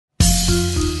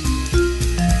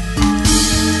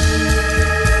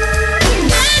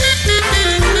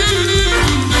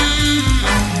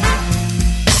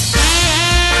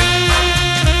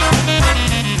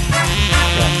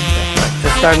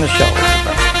starting the show.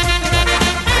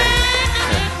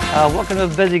 Welcome to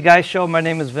the Busy Guy Show. My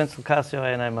name is Vince LoCascio,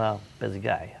 and I'm a busy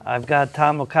guy. I've got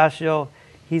Tom LoCascio.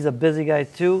 He's a busy guy,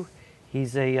 too.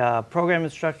 He's a program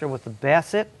instructor with the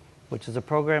Basset, which is a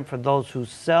program for those who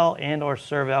sell and or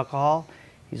serve alcohol.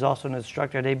 He's also an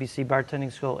instructor at ABC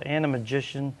Bartending School and a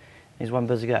magician. He's one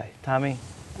busy guy. Tommy?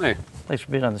 Hey. Thanks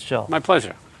for being on the show. My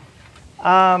pleasure.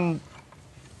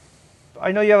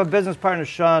 I know you have a business partner,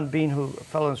 Sean Bean, who a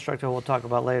fellow instructor who we'll talk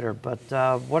about later, but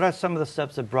what are some of the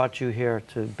steps that brought you here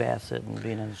to Basset and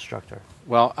being an instructor?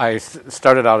 Well, I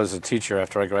started out as a teacher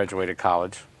after I graduated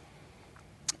college,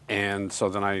 and so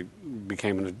then I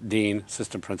became a dean,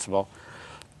 assistant principal,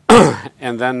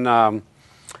 and then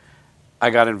I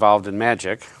got involved in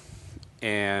magic,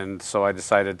 and so I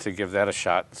decided to give that a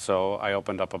shot, so I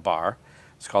opened up a bar.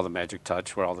 It's called the Magic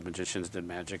Touch, where all the magicians did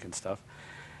magic and stuff.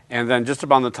 And then just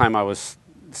about the time I was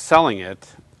selling it,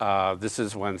 this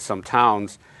is when some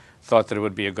towns thought that it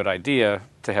would be a good idea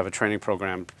to have a training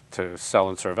program to sell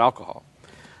and serve alcohol.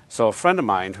 So a friend of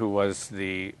mine who was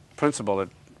the principal at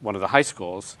one of the high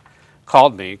schools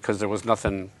called me because there was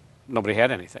nothing, nobody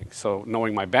had anything. So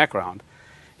knowing my background,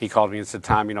 he called me and said,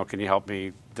 Tom, can you help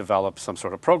me develop some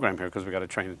sort of program here because we got to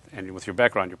train, and with your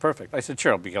background, you're perfect. I said,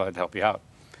 sure, I'll be glad to help you out.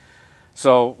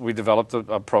 So we developed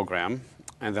a program.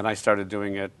 And then I started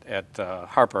doing it at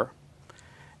Harper.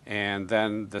 And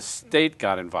then the state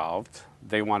got involved.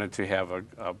 They wanted to have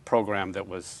a program that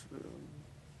was,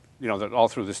 that all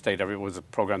through the state, it was a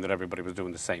program that everybody was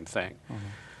doing the same thing. Mm-hmm.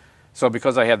 So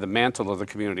because I had the mantle of the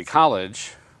community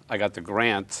college, I got the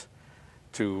grant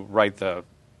to write the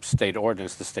state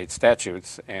ordinance, the state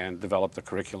statutes, and develop the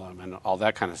curriculum and all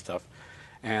that kind of stuff.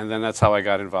 And then that's how I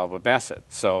got involved with Basset.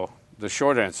 So the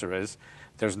short answer is,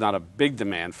 there's not a big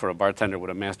demand for a bartender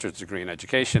with a master's degree in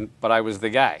education, but I was the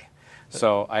guy.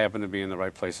 So I happened to be in the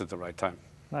right place at the right time.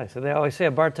 Nice. So they always say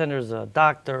a bartender is a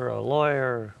doctor, a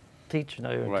lawyer, teacher.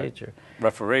 No, you're a teacher.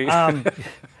 Referee.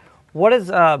 What is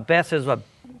Basset?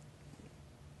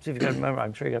 See if you can remember.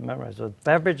 I'm sure you got memorized. So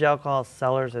beverage, alcohol,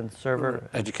 sellers, and server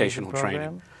educational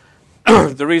training.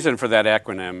 The reason for that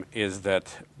acronym is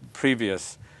that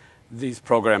these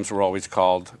programs were always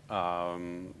called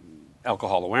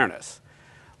alcohol awareness,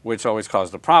 which always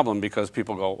caused a problem because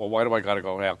people go, well, why do I got to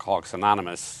go to Alcoholics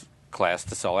Anonymous class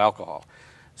to sell alcohol?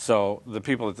 So the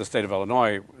people at the state of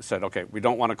Illinois said, okay, we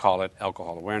don't want to call it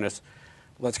alcohol awareness.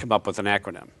 Let's come up with an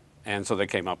acronym. And so they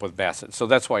came up with Basset. So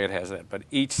that's why it has that. But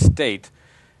each state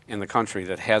in the country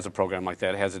that has a program like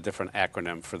that has a different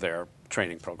acronym for their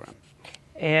training program.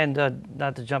 And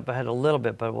not to jump ahead a little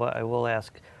bit, but what I will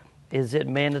ask, is it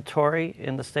mandatory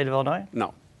in the state of Illinois?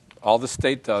 No. All the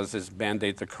state does is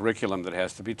mandate the curriculum that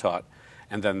has to be taught,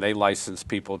 and then they license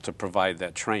people to provide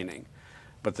that training.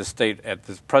 But the state, at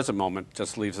this present moment,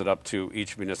 just leaves it up to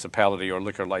each municipality or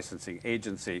liquor licensing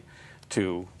agency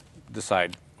to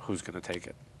decide who's going to take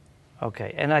it.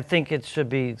 Okay, and I think it should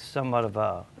be somewhat of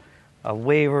a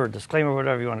waiver or disclaimer,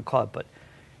 whatever you want to call it, but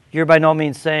you're by no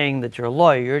means saying that you're a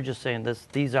lawyer. You're just saying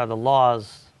these are the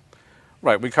laws.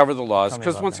 Right, we cover the laws,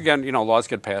 because once again, laws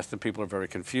get passed and people are very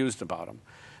confused about them.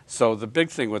 So the big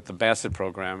thing with the Basset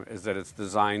program is that it's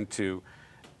designed to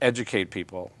educate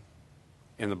people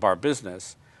in the bar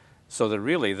business so that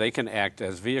really they can act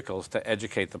as vehicles to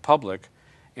educate the public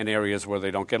in areas where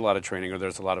they don't get a lot of training or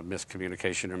there's a lot of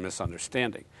miscommunication or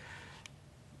misunderstanding.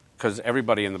 Because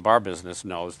everybody in the bar business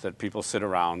knows that people sit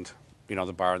around, the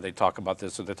bar, they talk about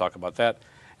this or they talk about that,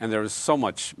 and there is so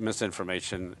much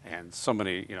misinformation and so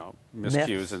many,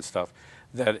 miscues and stuff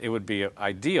that it would be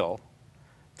ideal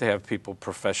to have people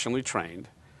professionally trained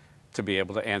to be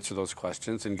able to answer those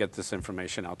questions and get this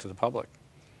information out to the public.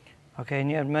 Okay,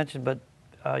 and you had mentioned, but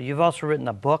you've also written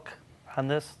a book on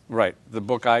this? Right. The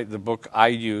book I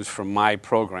use for my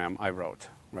program I wrote.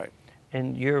 Right.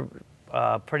 And you're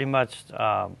pretty much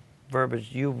verbiage.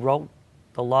 You wrote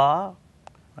the law?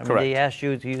 Correct. They asked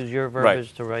you to use your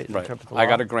verbiage to interpret the law? I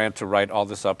got a grant to write all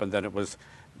this up, and then it was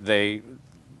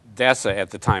DASA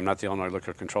at the time, not the Illinois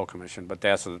Liquor Control Commission, but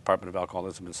DASA, the Department of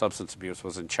Alcoholism and Substance Abuse,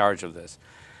 was in charge of this.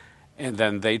 And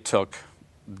then they told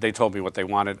me what they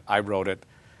wanted, I wrote it,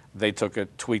 they took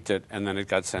it, tweaked it, and then it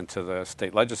got sent to the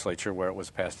state legislature where it was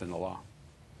passed into law.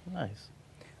 Nice.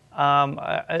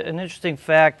 An interesting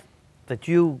fact that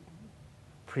you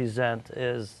present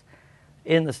is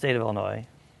in the state of Illinois,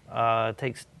 it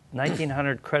takes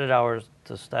 1,900 credit hours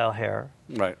to style hair.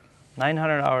 Right.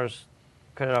 900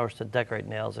 credit hours to decorate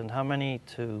nails, and how many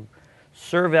to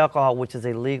serve alcohol, which is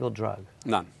a legal drug?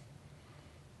 None.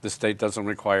 The state doesn't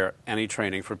require any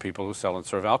training for people who sell and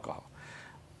serve alcohol.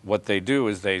 What they do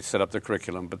is they set up the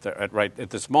curriculum, but right at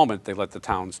this moment, they let the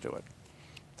towns do it.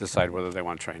 decide whether they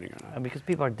want training or not. And because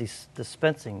people are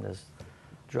dispensing this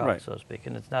drug, Right. so to speak,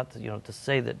 and it's not, to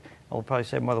say that, and we'll probably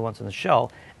say more than once in the show,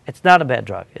 it's not a bad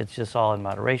drug. It's just all in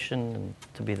moderation and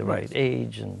to be the right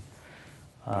age and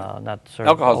not sort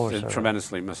of Alcohol is over-serve.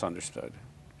 tremendously misunderstood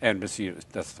and misused.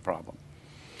 That's the problem.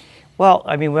 Well,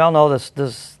 I mean, we all know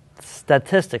this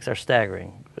statistics are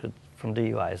staggering from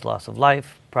DUIs, loss of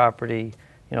life, property,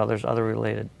 there's other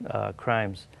related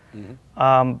crimes.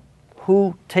 Mm-hmm.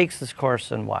 Who takes this course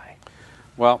and why?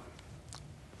 Well,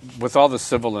 with all the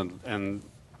civil and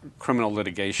criminal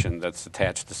litigation that's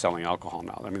attached to selling alcohol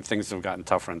now, I mean, things have gotten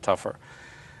tougher and tougher,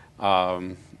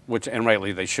 and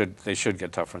rightly they should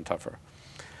get tougher and tougher.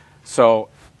 So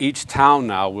each town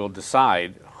now will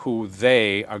decide who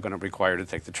they are going to require to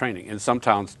take the training. In some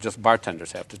towns, just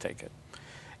bartenders have to take it.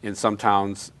 In some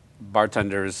towns,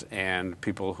 bartenders and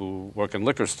people who work in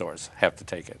liquor stores have to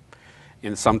take it.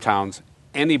 In some towns,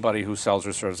 anybody who sells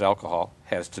or serves alcohol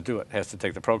has to do it, has to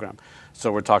take the program.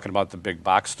 So we're talking about the big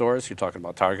box stores. You're talking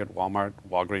about Target, Walmart,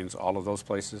 Walgreens, all of those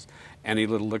places. Any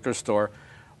little liquor store,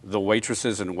 the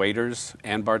waitresses and waiters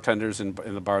and bartenders in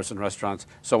the bars and restaurants.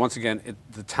 So once again,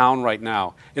 the town right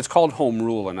now, it's called home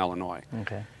rule in Illinois.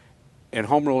 Okay. And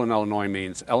home rule in Illinois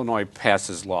means Illinois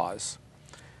passes laws,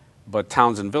 but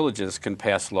towns and villages can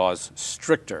pass laws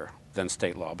stricter than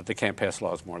state law, but they can't pass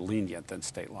laws more lenient than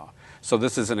state law. So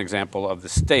this is an example of the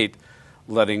state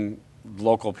letting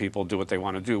local people do what they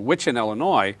want to do, which in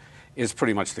Illinois is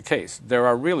pretty much the case. There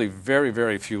are really very,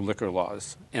 very few liquor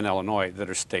laws in Illinois that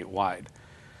are statewide.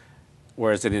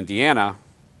 Whereas in Indiana,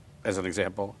 as an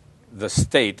example, the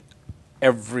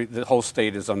whole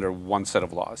state is under one set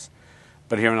of laws.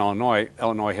 But here in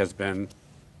Illinois has been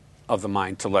of the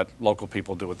mind to let local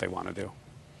people do what they want to do.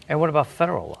 And what about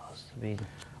federal laws?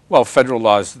 Well, federal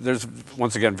laws, there's,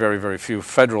 once again, very, very few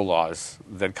federal laws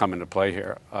that come into play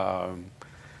here.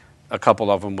 A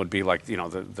couple of them would be like,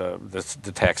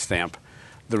 the tax stamp.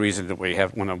 The reason that we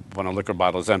have, when a liquor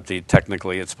bottle is empty,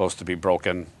 technically it's supposed to be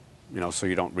broken, so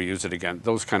you don't reuse it again.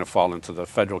 Those kind of fall into the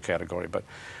federal category, but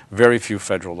very few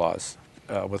federal laws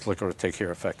with liquor take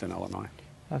here effect in Illinois.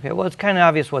 Okay, well, it's kind of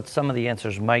obvious what some of the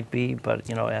answers might be, but,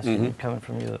 asking, coming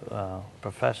from you,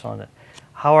 professional in it,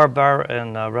 how are bar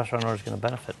and restaurant owners going to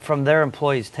benefit from their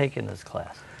employees taking this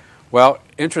class? Well,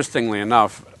 interestingly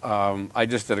enough, I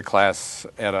just did a class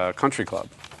at a country club,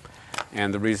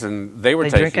 and the reason they were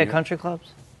taking drink at country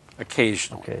clubs?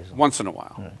 Occasionally, once in a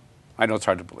while. Right. I know it's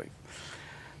hard to believe.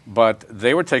 But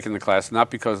they were taking the class not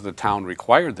because the town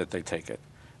required that they take it.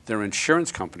 Their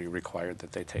insurance company required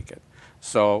that they take it.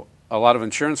 So a lot of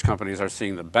insurance companies are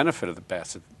seeing the benefit of the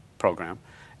Basset program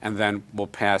and then will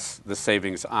pass the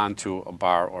savings on to a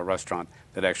bar or restaurant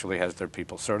that actually has their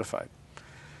people certified.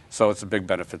 So it's a big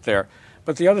benefit there.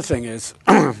 But the other thing is,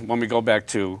 when we go back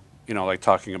to, like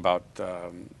talking about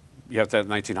you have to have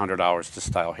 1,900 hours to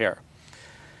style hair.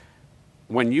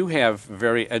 When you have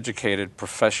very educated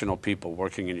professional people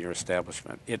working in your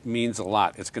establishment, it means a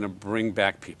lot. It's going to bring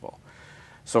back people.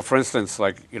 So for instance,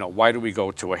 why do we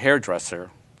go to a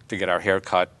hairdresser to get our hair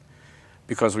cut?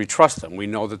 Because we trust them. We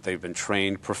know that they've been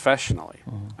trained professionally.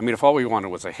 Mm-hmm. I mean, if all we wanted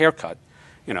was a haircut,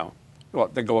 well,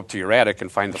 then go up to your attic and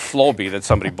find the Flowbee that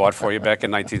somebody bought for you back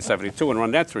in 1972 and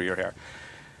run that through your hair.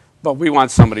 But we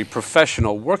want somebody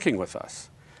professional working with us.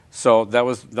 So that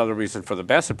was another reason for the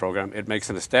Basset program. It makes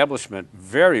an establishment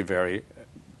very, very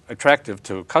attractive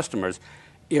to customers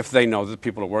if they know that the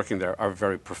people who are working there are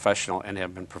very professional and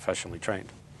have been professionally trained.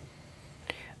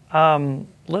 Tell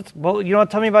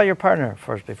me about your partner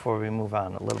first before we move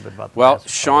on a little bit about the Well, Basset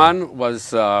Sean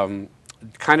was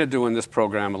kind of doing this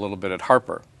program a little bit at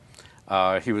Harper.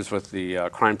 He was with the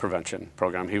crime prevention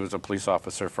program. He was a police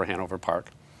officer for Hanover Park.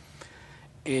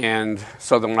 And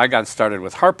so then when I got started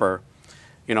with Harper,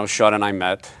 Sean and I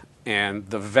met, and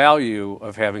the value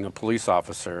of having a police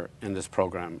officer in this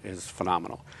program is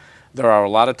phenomenal. There are a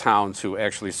lot of towns who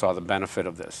actually saw the benefit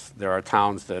of this. There are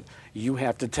towns that you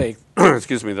have to take,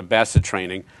 the Basset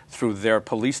training through their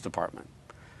police department.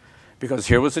 Because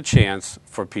here was a chance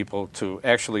for people to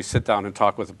actually sit down and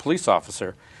talk with a police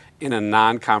officer in a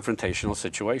non-confrontational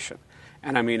situation.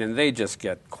 And they just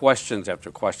get questions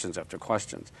after questions after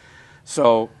questions.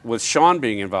 So with Sean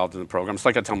being involved in the program, it's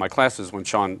like I tell my classes when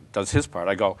Sean does his part,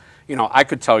 I go, I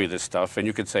could tell you this stuff, and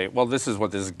you could say, well, this is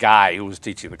what this guy who was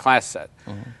teaching the class said.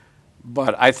 Mm-hmm.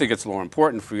 But I think it's more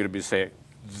important for you to say,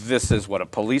 this is what a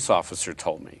police officer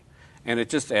told me. And it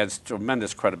just adds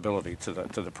tremendous credibility to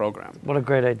the program. What a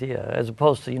great idea, as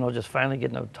opposed to, just finally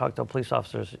getting to talk to police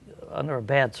officers under a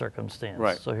bad circumstance.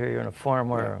 Right. So here you're in a forum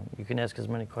where you can ask as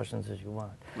many questions as you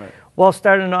want. Right. Well,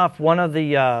 starting off, one of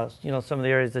the, some of the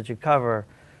areas that you cover,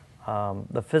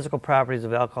 the physical properties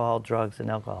of alcohol, drugs, and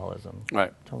alcoholism.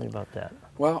 Right. Tell me about that.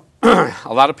 Well,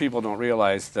 a lot of people don't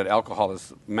realize that alcohol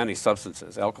is many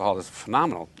substances. Alcohol is a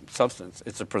phenomenal substance.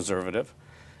 It's a preservative.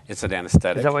 It's an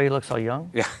anesthetic. Is that why you look so young?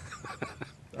 Yeah.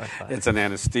 It's an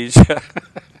anesthesia.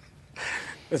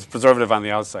 It's preservative on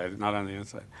the outside, not on the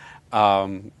inside.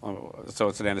 So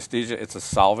it's an anesthesia. It's a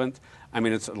solvent. I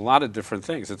mean, it's a lot of different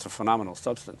things. It's a phenomenal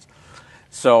substance.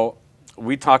 So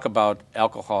we talk about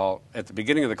alcohol at the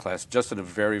beginning of the class just in a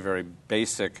very, very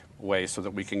basic way so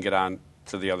that we can get on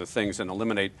to the other things and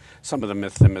eliminate some of the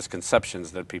myths and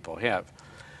misconceptions that people have.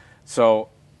 So,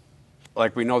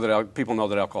 like we know that people know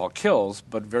that alcohol kills,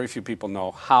 but very few people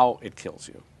know how it kills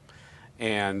you.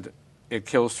 And it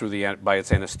kills through by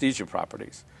its anesthesia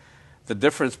properties. The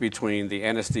difference between the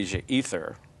anesthesia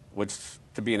ether, which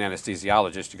to be an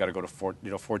anesthesiologist, you got to go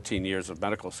to 14 years of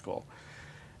medical school,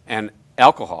 and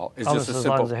alcohol is just a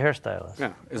simple. As long as a hairstylist.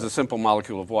 Yeah, is a simple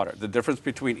molecule of water. The difference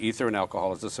between ether and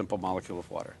alcohol is a simple molecule of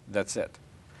water. That's it.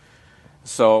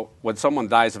 So when someone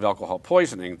dies of alcohol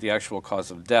poisoning, the actual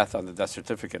cause of death on the death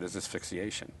certificate is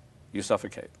asphyxiation. You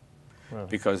suffocate. Really?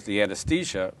 Because the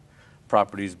anesthesia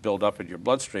properties build up in your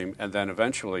bloodstream and then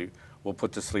eventually will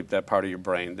put to sleep that part of your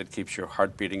brain that keeps your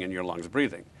heart beating and your lungs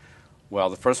breathing. Well,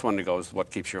 the first one to go is what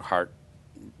keeps your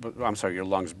your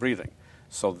lungs breathing.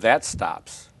 So that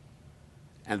stops.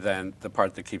 And then the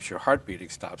part that keeps your heart beating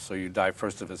stops. So you die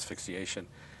first of asphyxiation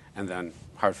and then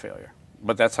heart failure.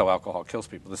 But that's how alcohol kills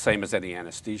people, the same as any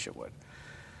anesthesia would.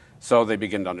 So they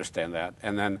begin to understand that.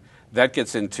 And then that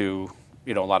gets into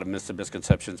a lot of myths and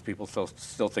misconceptions. People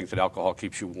still think that alcohol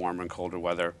keeps you warm in colder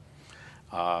weather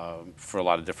for a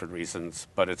lot of different reasons.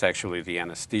 But it's actually the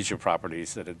anesthesia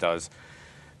properties that it does.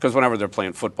 Because whenever they're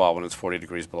playing football when it's 40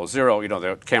 degrees below zero,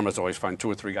 the cameras always find 2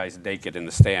 or 3 guys naked in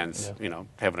the stands,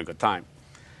 having a good time.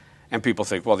 And people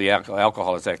think, well, the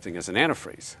alcohol is acting as an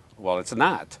antifreeze. Well, it's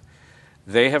not.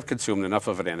 They have consumed enough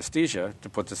of an anesthesia to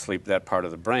put to sleep that part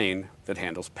of the brain that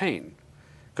handles pain.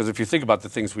 Because if you think about the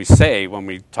things we say when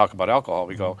we talk about alcohol,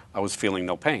 we go, I was feeling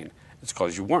no pain. It's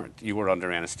because you weren't. You were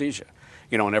under anesthesia.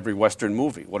 In every Western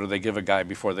movie, what do they give a guy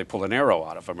before they pull an arrow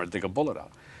out of him or dig a bullet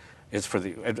out? It's for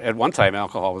at one time,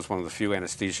 alcohol was one of the few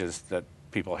anesthesias that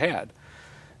people had.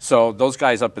 So those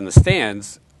guys up in the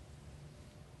stands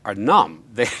are numb.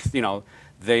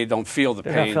 They don't feel the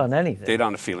pain. They're not feeling anything. They're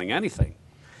not feeling anything.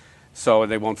 So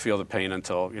they won't feel the pain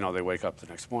until, they wake up the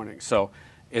next morning. So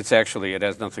it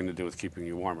has nothing to do with keeping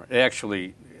you warmer.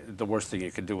 The worst thing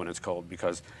you can do when it's cold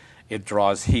because it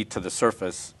draws heat to the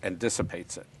surface and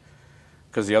dissipates it.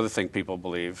 Because the other thing people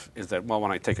believe is that, well,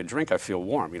 when I take a drink, I feel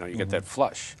warm. You get that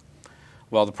flush.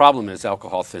 Well, the problem is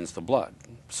alcohol thins the blood.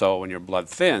 So when your blood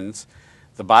thins,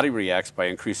 the body reacts by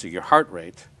increasing your heart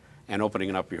rate and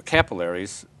opening up your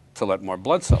capillaries to let more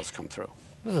blood cells come through.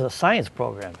 This is a science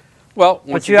program. Well,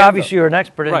 but you're an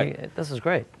expert in right. This is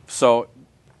great. So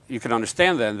you can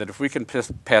understand then that if we can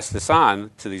pass this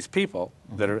on to these people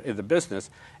that are in the business,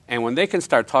 and when they can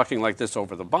start talking like this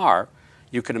over the bar,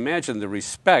 you can imagine the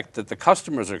respect that the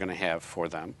customers are going to have for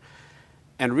them.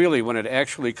 And really, when it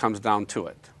actually comes down to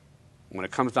it, when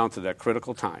it comes down to that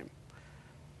critical time,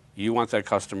 you want that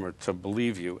customer to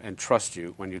believe you and trust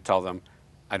you when you tell them,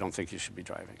 I don't think you should be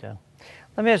driving. Yeah.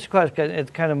 Let me ask you a question.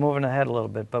 It's kind of moving ahead a little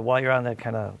bit, but while you're on that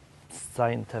kind of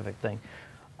scientific thing,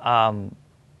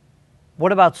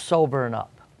 what about sobering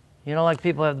up? Like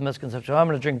people have the misconception, I'm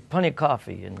going to drink plenty of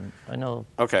coffee, and I know.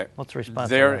 Okay. What's the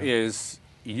response?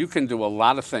 You can do a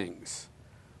lot of things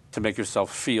to make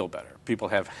yourself feel better. People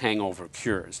have hangover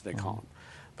cures, they call them.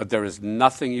 But there is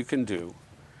nothing you can do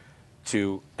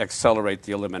to accelerate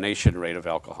the elimination rate of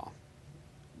alcohol.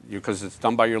 Because it's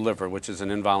done by your liver, which is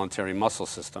an involuntary muscle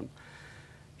system.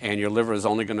 And your liver is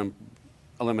only going to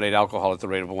eliminate alcohol at the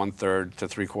rate of 1/3 to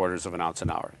 3/4 of an ounce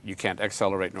an hour. You can't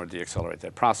accelerate nor deaccelerate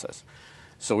that process.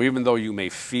 So even though you may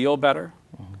feel better,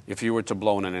 if you were to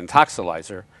blow in an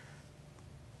intoxilizer,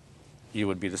 you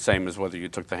would be the same as whether you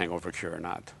took the hangover cure or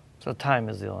not. So time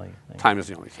is the only thing. Time is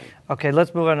the only thing. Okay,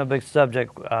 let's move on to a big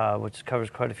subject, which covers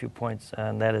quite a few points,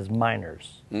 and that is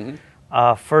minors.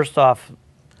 First off,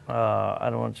 I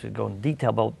don't want you to go in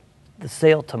detail, but the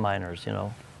sale to minors,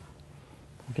 Can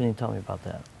you tell me about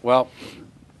that? Well,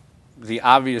 the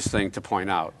obvious thing to point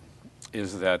out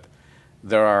is that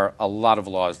there are a lot of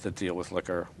laws that deal with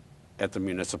liquor at the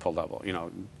municipal level.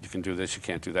 You can do this, you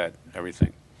can't do that,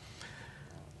 everything.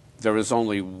 There is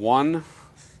only one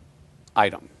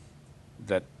item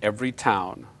that every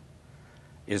town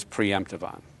is preemptive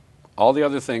on. All the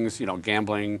other things,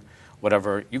 gambling,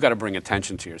 whatever, you got to bring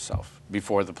attention to yourself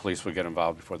before the police would get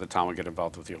involved, before the town would get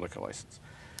involved with your liquor license.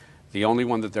 The only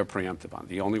one that they're preemptive on,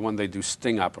 the only one they do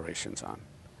sting operations on,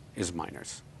 is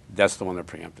minors. That's the one they're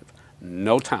preemptive.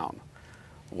 No town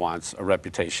wants a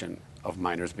reputation of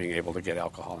minors being able to get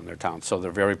alcohol in their town, so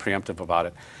they're very preemptive about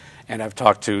it. And I've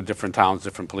talked to different towns,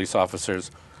 different police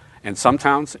officers, and some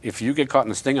towns, if you get caught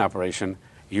in a sting operation,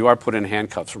 you are put in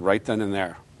handcuffs right then and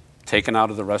there, taken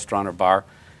out of the restaurant or bar,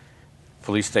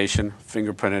 police station,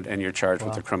 fingerprinted, and you're charged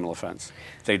with a criminal offense.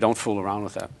 They don't fool around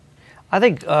with that. I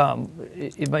think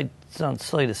it might sound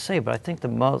silly to say, but I think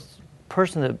the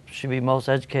person that should be most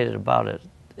educated about it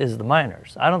is the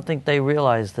minors. I don't think they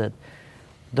realize that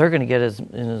they're going to get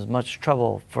in as much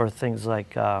trouble for things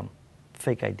like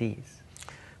fake IDs.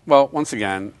 Well, once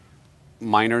again,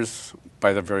 minors,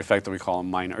 by the very fact that we call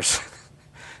them minors,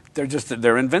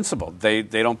 they're invincible. They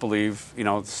don't believe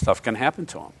stuff can happen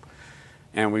to them.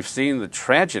 And we've seen the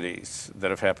tragedies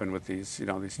that have happened with these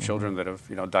children that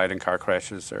have died in car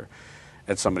crashes or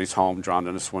at somebody's home, drowned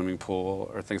in a swimming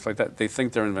pool or things like that. They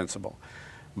think they're invincible.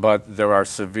 But there are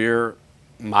severe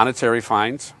monetary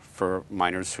fines for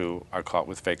minors who are caught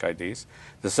with fake IDs.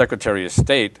 The Secretary of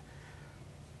State,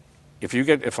 if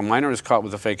a minor is caught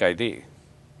with a fake ID,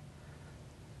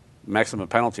 maximum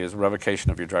penalty is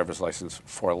revocation of your driver's license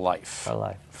for life. For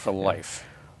life. For life.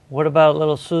 What about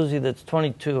little Susie that's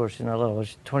 22, or she's not little,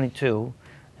 she's 22,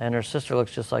 and her sister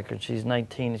looks just like her, she's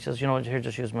 19. She says, you know what, here,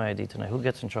 just use my ID tonight. Who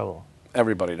gets in trouble?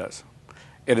 Everybody does.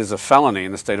 It is a felony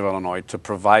in the state of Illinois to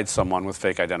provide someone with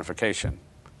fake identification.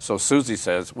 So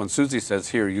when Susie says,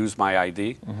 here, use my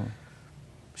ID,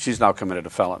 she's now committed a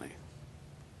felony,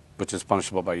 which is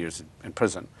punishable by years in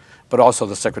prison. But also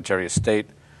the Secretary of State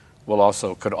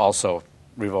could also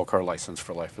revoke her license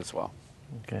for life as well.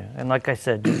 Okay, and like I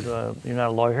said, you're not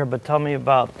a lawyer, but tell me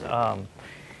about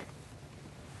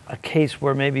a case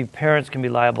where maybe parents can be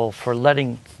liable for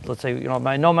letting, let's say,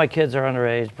 I know my kids are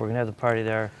underage, we're going to have the party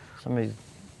there, somebody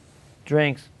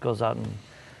drinks, goes out and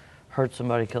hurts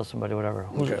somebody, kills somebody, whatever.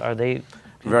 Are they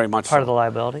very much part of the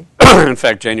liability? In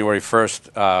fact, January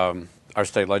 1st, our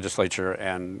state legislature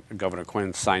and Governor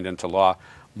Quinn signed into law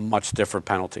much different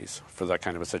penalties for that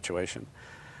kind of a situation.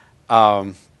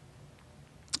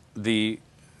 The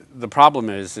problem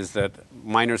is that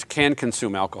minors can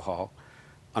consume alcohol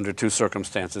under two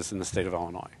circumstances in the state of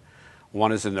Illinois.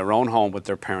 One is in their own home with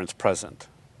their parents present.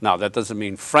 Now, that doesn't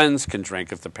mean friends can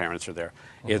drink if the parents are there.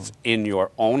 It's in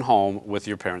your own home with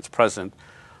your parents present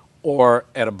or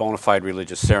at a bona fide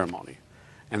religious ceremony.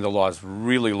 And the law is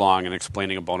really long in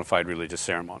explaining a bona fide religious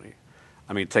ceremony.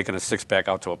 I mean, taking a six-pack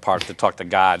out to a park to talk to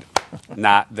God,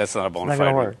 that's not a bona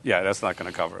fide. Work. Yeah, that's not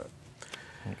going to cover it.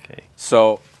 Okay.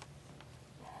 So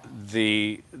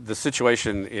the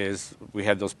situation is we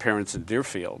had those parents in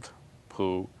Deerfield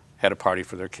who had a party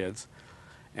for their kids,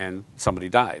 and somebody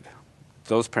died.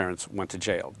 Those parents went to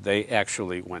jail. They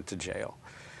actually went to jail.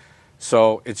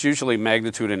 So it's usually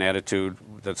magnitude and attitude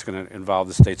that's going to involve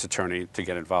the state's attorney to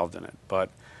get involved in it. But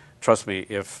trust me,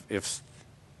 if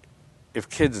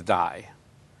kids die,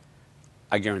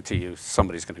 I guarantee you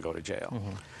somebody's going to go to jail.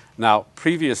 Now,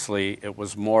 previously, it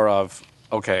was more of,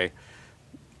 okay,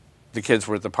 the kids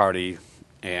were at the party,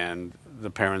 and the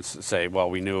parents say, well,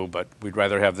 we knew, but we'd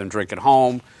rather have them drink at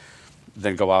home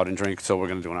than go out and drink, so we're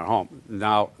going to do it at home.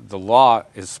 Now, the law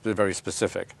is very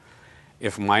specific.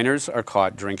 If minors are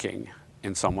caught drinking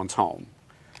in someone's home,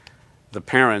 the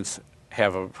parents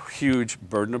have a huge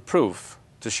burden of proof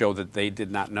to show that they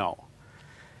did not know.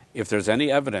 If there's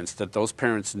any evidence that those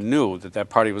parents knew that that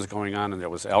party was going on and there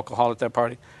was alcohol at that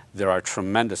party, there are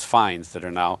tremendous fines that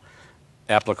are now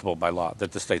applicable by law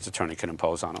that the state's attorney can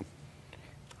impose on them.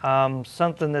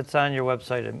 Something that's on your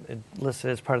website and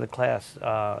listed as part of the class,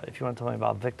 if you want to tell me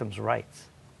about victims' rights.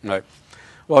 Right.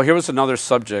 Well, here was another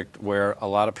subject where a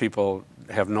lot of people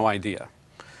have no idea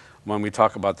when we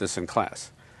talk about this in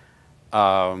class.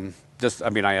 I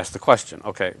asked the question,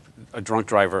 okay, a drunk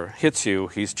driver hits you,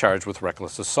 he's charged with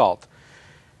reckless assault.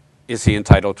 Is he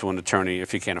entitled to an attorney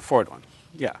if he can't afford one?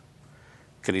 Yeah.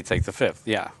 Can he take the fifth?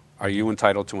 Yeah. Are you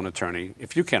entitled to an attorney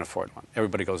if you can't afford one?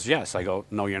 Everybody goes, yes. I go,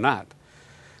 no, you're not.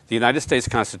 The United States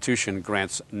Constitution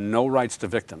grants no rights to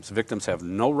victims. Victims have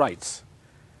no rights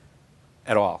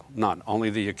at all, none. Only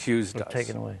the accused does.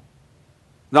 Taken away.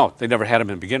 No, they never had them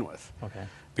to begin with. Okay.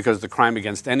 Because the crime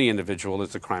against any individual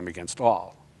is the crime against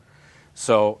all.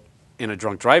 So in a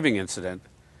drunk driving incident,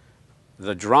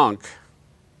 the drunk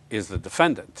is the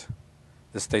defendant.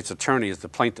 The state's attorney is the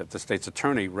plaintiff. The state's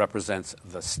attorney represents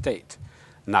the state,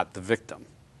 not the victim.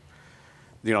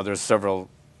 There's several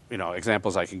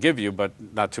examples I can give you, but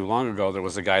not too long ago there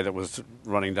was a guy that was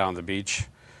running down the beach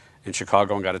in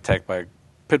Chicago and got attacked by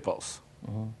pit bulls.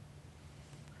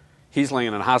 He's laying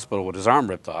in a hospital with his arm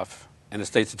ripped off, and the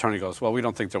state's attorney goes, well, we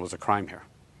don't think there was a crime here.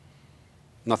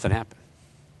 Nothing happened.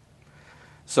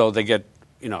 So they get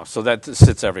so that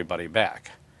sits everybody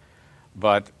back.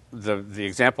 But the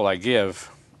example I give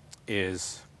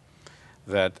is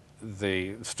that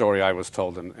the story I was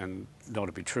told, and know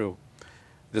to be true,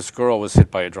 this girl was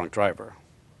hit by a drunk driver.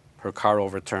 Her car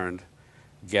overturned,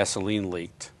 gasoline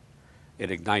leaked,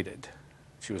 it ignited.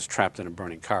 She was trapped in a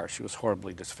burning car. She was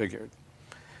horribly disfigured.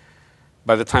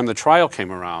 By the time the trial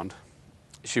came around,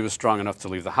 she was strong enough to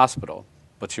leave the hospital,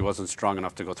 but she wasn't strong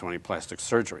enough to go through any plastic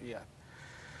surgery yet.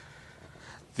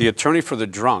 The attorney for the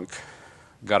drunk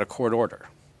got a court order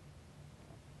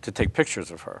to take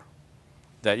pictures of her.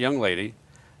 That young lady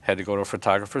had to go to a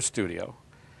photographer's studio,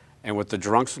 and with the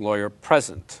drunk's lawyer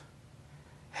present,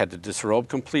 had to disrobe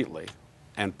completely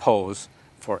and pose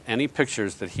for any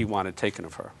pictures that he wanted taken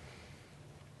of her.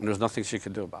 And there was nothing she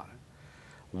could do about it.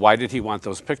 Why did he want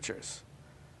those pictures?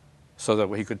 So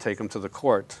that he could take them to the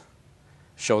court,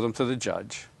 show them to the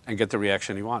judge, and get the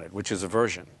reaction he wanted, which is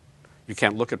aversion. You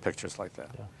can't look at pictures like that.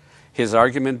 Yeah. His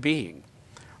argument being,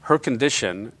 her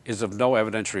condition is of no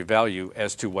evidentiary value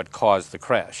as to what caused the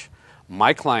crash.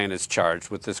 My client is charged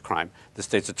with this crime. The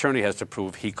state's attorney has to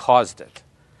prove he caused it.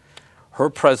 Her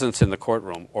presence in the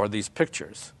courtroom or these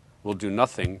pictures will do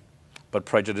nothing but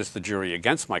prejudice the jury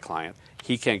against my client.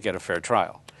 He can't get a fair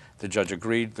trial. The judge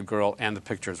agreed. The girl and the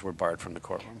pictures were barred from the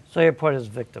courtroom. So your point is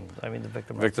victims. I mean, the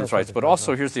victim rights. Victims' rights. But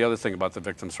also, here's the other thing about the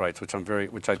victims' rights,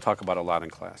 which I talk about a lot in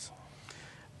class.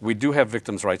 We do have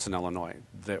victims' rights in Illinois.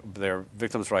 They're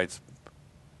victims' rights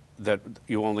that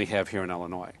you only have here in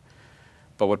Illinois.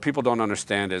 But what people don't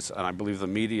understand is, and I believe the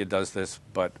media does this,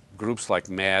 but groups like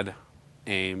MAD,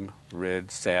 AIM,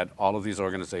 RID, SAD, all of these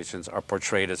organizations are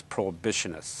portrayed as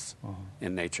prohibitionists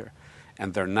in nature.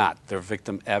 And they're not. They're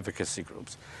victim advocacy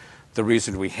groups. The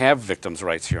reason we have victims'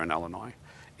 rights here in Illinois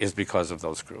is because of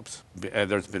those groups.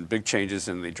 There's been big changes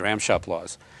in the dram shop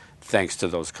laws thanks to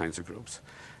those kinds of groups.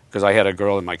 Because I had a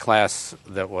girl in my class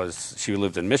she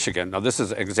lived in Michigan. Now, this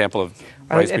is an example of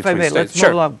rights between states. Let's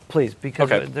move along, please,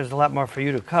 because there's a lot more for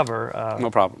you to cover. No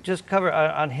problem. Just cover,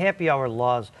 on happy hour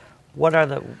laws,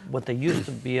 what they used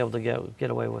to be able to get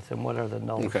away with, and what are the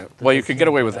no's? Okay. Well, you could get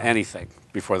away with anything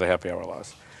before the happy hour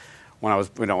laws. When I was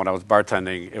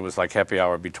bartending, it was like happy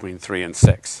hour between 3 and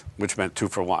 6, which meant 2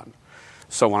 for 1.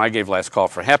 So when I gave last call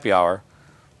for happy hour,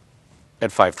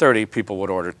 at 5:30, people would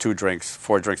order 2 drinks,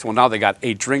 4 drinks. Well, now they got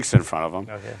 8 drinks in front of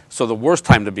them. Okay. So the worst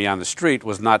time to be on the street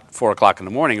was not 4 o'clock in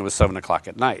the morning, it was 7 o'clock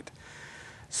at night.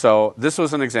 So this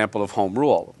was an example of home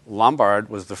rule. Lombard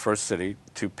was the first city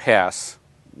to pass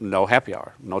no happy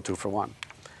hour, no 2 for 1.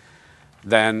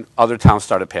 Then other towns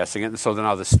started passing it, and so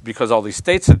now because all these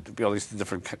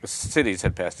different cities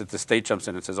had passed it, the state jumps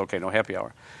in and says, okay, no happy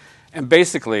hour. And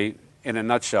basically, in a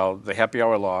nutshell, the happy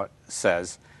hour law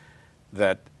says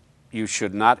that you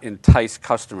should not entice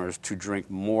customers to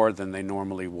drink more than they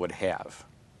normally would have.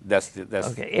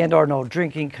 Okay, and or no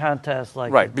drinking contest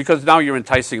like right, because now you're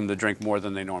enticing them to drink more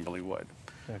than they normally would.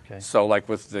 Okay. So like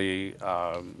with the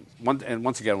and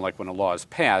once again, like when a law is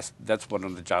passed, that's one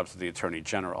of the jobs of the Attorney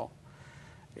General,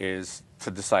 is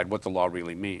to decide what the law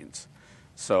really means.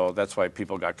 So that's why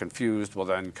people got confused. Well,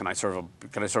 then, can I serve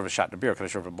a shot in a beer? Can I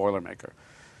serve a Boilermaker?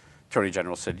 Attorney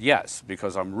General said yes,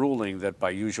 because I'm ruling that by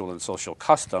usual and social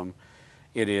custom,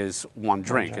 it is one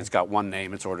drink. It's got one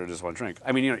name. It's ordered as one drink.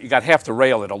 I mean, you got half the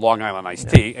rail at a Long Island iced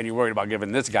tea, and you're worried about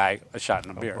giving this guy a shot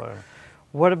in a beer. Boy.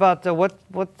 What about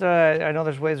I know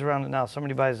there's ways around it now.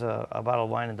 Somebody buys a bottle of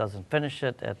wine and doesn't finish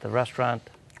it at the restaurant.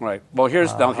 Right. Well,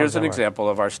 here's an example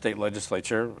of our state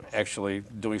legislature actually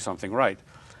doing something right.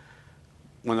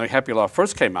 When the Happy Law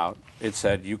first came out, it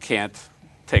said you can't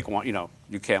take one.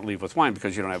 You can't leave with wine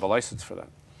because you don't have a license for that.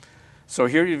 So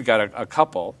here you've got a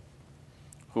couple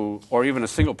or even a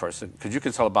single person, because you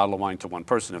can sell a bottle of wine to one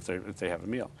person if they have a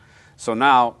meal. So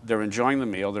now they're enjoying the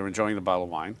meal, they're enjoying the bottle of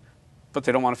wine, but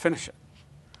they don't want to finish it.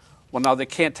 Well, now they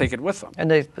can't take it with them.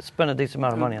 And they spend a decent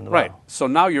amount of money on the right. bottle. So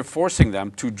now you're forcing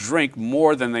them to drink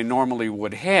more than they normally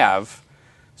would have,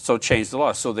 so change the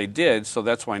law. So they did, so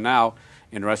that's why now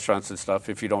in restaurants and stuff,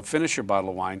 if you don't finish your bottle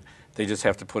of wine, they just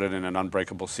have to put it in an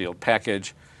unbreakable sealed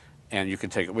package, and you can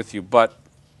take it with you, but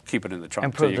keep it in the trunk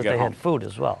and prove till you that get they home. had food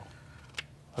as well.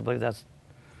 I believe that's...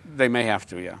 They may have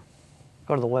to, yeah.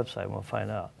 Go to the website and we'll find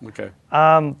out. Okay.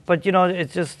 But,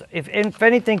 it's just, if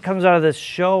anything comes out of this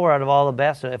show or out of all the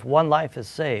Basset, if one life is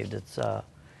saved, it's,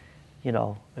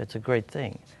 it's a great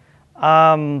thing. We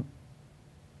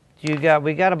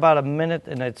got about a minute,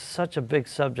 and it's such a big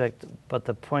subject, but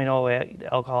the .08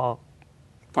 alcohol...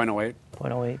 0.08?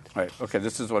 0.08. Right, okay,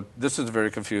 this is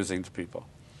very confusing to people.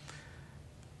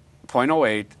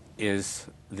 0.08 is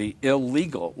the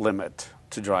illegal limit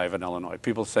to drive in Illinois.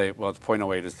 People say, well,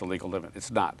 0.08 is the legal limit.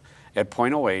 It's not. At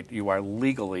 0.08, you are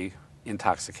legally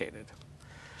intoxicated.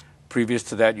 Previous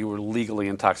to that, you were legally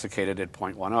intoxicated at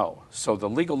 0.10. So the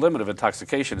legal limit of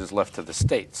intoxication is left to the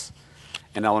states.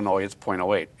 In Illinois, it's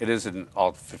 0.08. It is in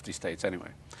all 50 states anyway,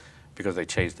 because they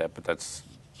changed that, but that's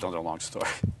another long story.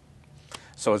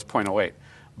 So it's 0.08.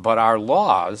 But our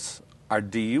laws are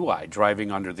DUI,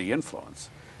 driving under the influence.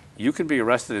 You can be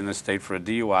arrested in this state for a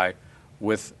DUI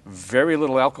with very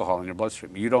little alcohol in your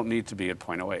bloodstream. You don't need to be at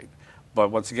 0.08.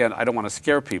 But once again, I don't want to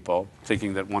scare people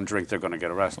thinking that one drink they're going to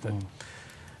get arrested.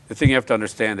 The thing you have to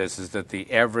understand is that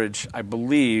the average, I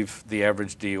believe the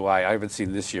average DUI, I haven't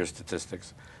seen this year's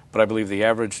statistics, but I believe the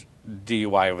average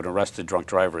DUI of an arrested drunk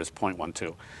driver is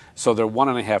 0.12. So they're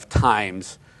 1.5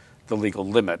 times the legal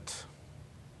limit,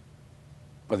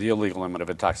 or the illegal limit of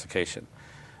intoxication.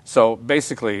 So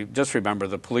basically, just remember,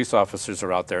 the police officers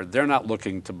are out there. They're not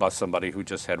looking to bust somebody who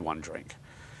just had one drink.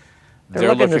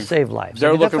 They're looking to save lives.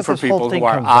 They're looking for people who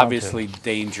are obviously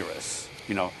dangerous,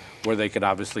 you know, where they can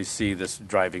obviously see this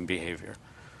driving behavior.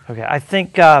 Okay, I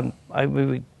think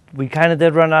we kind of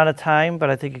did run out of time, but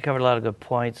I think you covered a lot of good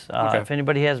points. Okay. If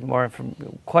anybody has more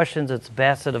questions, it's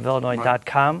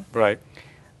bassetofillinois.com. Right.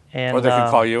 And, or they can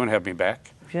call you and have me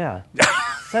back. Yeah.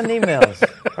 Send emails.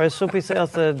 Or as Soupy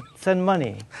Sales said, send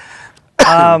money.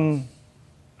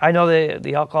 I know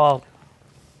the alcohol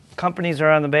companies are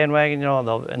on the bandwagon, you know,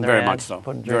 and they're very much so.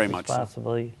 Very much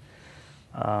responsibly.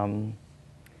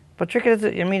 But trick is,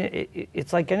 I mean,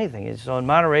 it's like anything. So in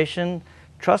moderation,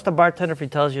 trust a bartender if he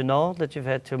tells you no, that you've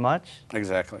had too much.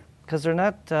 Exactly. Because they're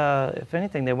not, if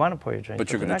anything, they want to pour your drink.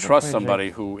 But you're going to trust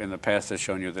somebody who in the past has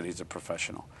shown you that he's a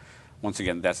professional. Once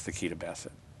again, that's the key to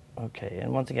Basset. Okay,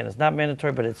 and once again, it's not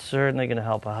mandatory, but it's certainly going to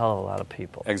help a hell of a lot of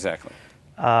people. Exactly.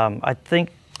 I think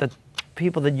that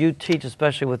people that you teach,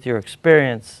 especially with your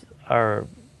experience, are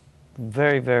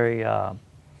very, very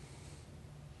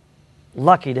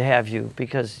lucky to have you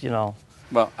because, you know.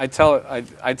 Well, I tell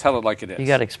it like it is. You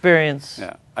got experience.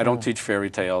 Yeah, I don't teach fairy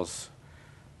tales,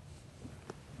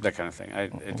 that kind of thing. I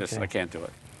can't do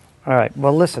it. All right.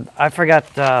 Well, listen, I forgot.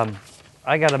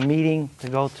 I got a meeting to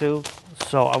go to,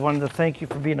 so I wanted to thank you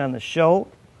for being on the show.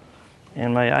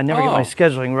 And I never get my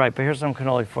scheduling right, but here's some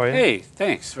cannoli for you. Hey,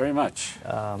 thanks very much.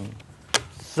 Oh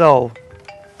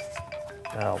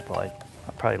boy,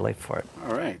 I'm probably late for it.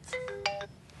 All right.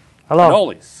 Hello.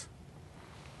 Cannolis.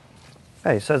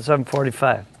 Hey, you said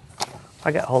 7:45.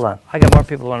 Hold on. I got more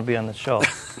people who want to be on the show.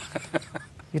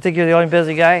 You think you're the only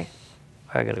busy guy?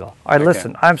 I gotta go. All right,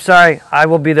 listen. I'm sorry. I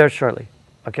will be there shortly.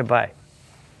 Okay, bye.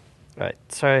 All right.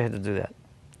 Sorry I had to do that.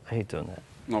 I hate doing that.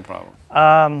 No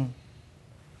problem.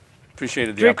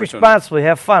 Appreciated the drink opportunity. responsibly.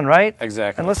 Have fun, right?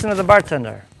 Exactly. And listen to the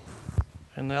bartender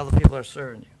and the other people are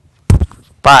serving you.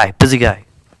 Bye. Busy guy.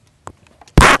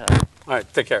 All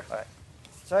right. Take care. All right.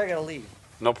 Sorry I gotta leave.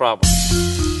 No problem.